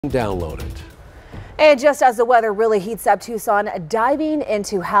Download it. And just as the weather really heats up Tucson, diving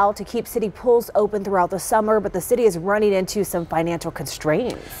into how to keep city pools open throughout the summer, but the city is running into some financial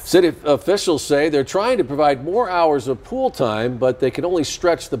constraints. City officials say they're trying to provide more hours of pool time, but they can only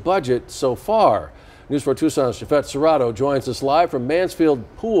stretch the budget so far. News 4 Tucson's Jafet Serrato joins us live from Mansfield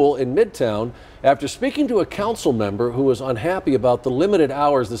Pool in Midtown after speaking to a council member who was unhappy about the limited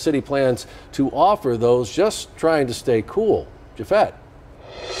hours the city plans to offer those just trying to stay cool. Jafet.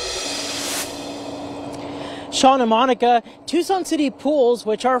 Sean and Monica, Tucson City pools,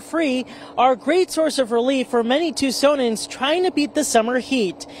 which are free, are a great source of relief for many Tucsonans trying to beat the summer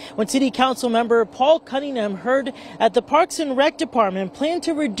heat. When City Council member Paul Cunningham heard that the Parks and Rec Department planned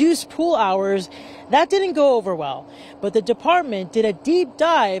to reduce pool hours, that didn't go over well. But the department did a deep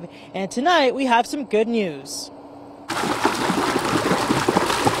dive, and tonight we have some good news.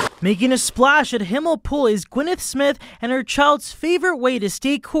 Making a splash at Himmel Pool is Gwyneth Smith and her child's favorite way to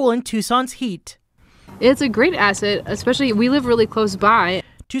stay cool in Tucson's heat. It's a great asset, especially we live really close by.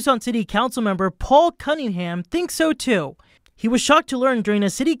 Tucson City Council member Paul Cunningham thinks so too. He was shocked to learn during a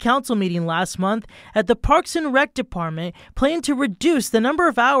city council meeting last month that the Parks and Rec Department planned to reduce the number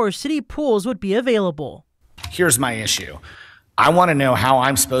of hours city pools would be available. Here's my issue. I want to know how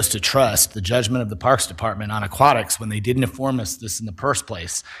I'm supposed to trust the judgment of the Parks Department on aquatics when they didn't inform us this in the first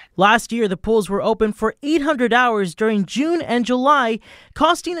place. Last year, the pools were open for 800 hours during June and July,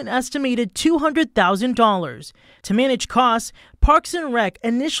 costing an estimated $200,000. To manage costs, Parks and Rec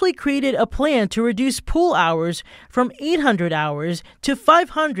initially created a plan to reduce pool hours from 800 hours to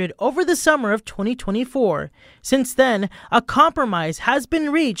 500 over the summer of 2024. Since then, a compromise has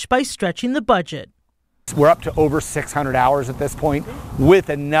been reached by stretching the budget. We're up to over 600 hours at this point, with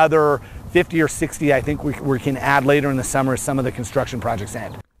another 50 or 60 I think we can add later in the summer as some of the construction projects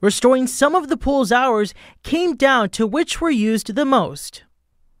end. Restoring some of the pool's hours came down to which were used the most.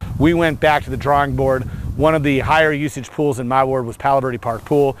 We went back to the drawing board. One of the higher usage pools in my ward was Palo Verde Park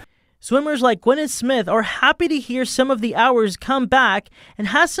Pool. Swimmers like Gwyneth Smith are happy to hear some of the hours come back and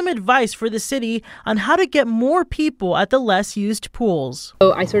has some advice for the city on how to get more people at the less used pools.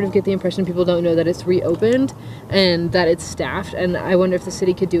 So I sort of get the impression people don't know that it's reopened and that it's staffed, and I wonder if the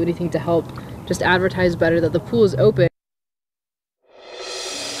city could do anything to help just advertise better that the pool is open.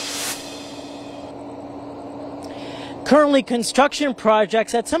 Currently, construction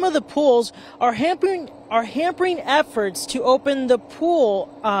projects at some of the pools are hampering efforts to open the pool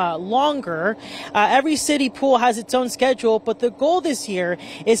longer. Every city pool has its own schedule, but the goal this year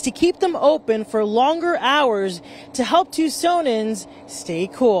is to keep them open for longer hours to help Tucsonans stay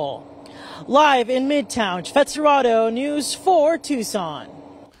cool. Live in Midtown, Jafet Serrato, News 4 Tucson.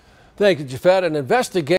 Thank you, Jafet. An investigation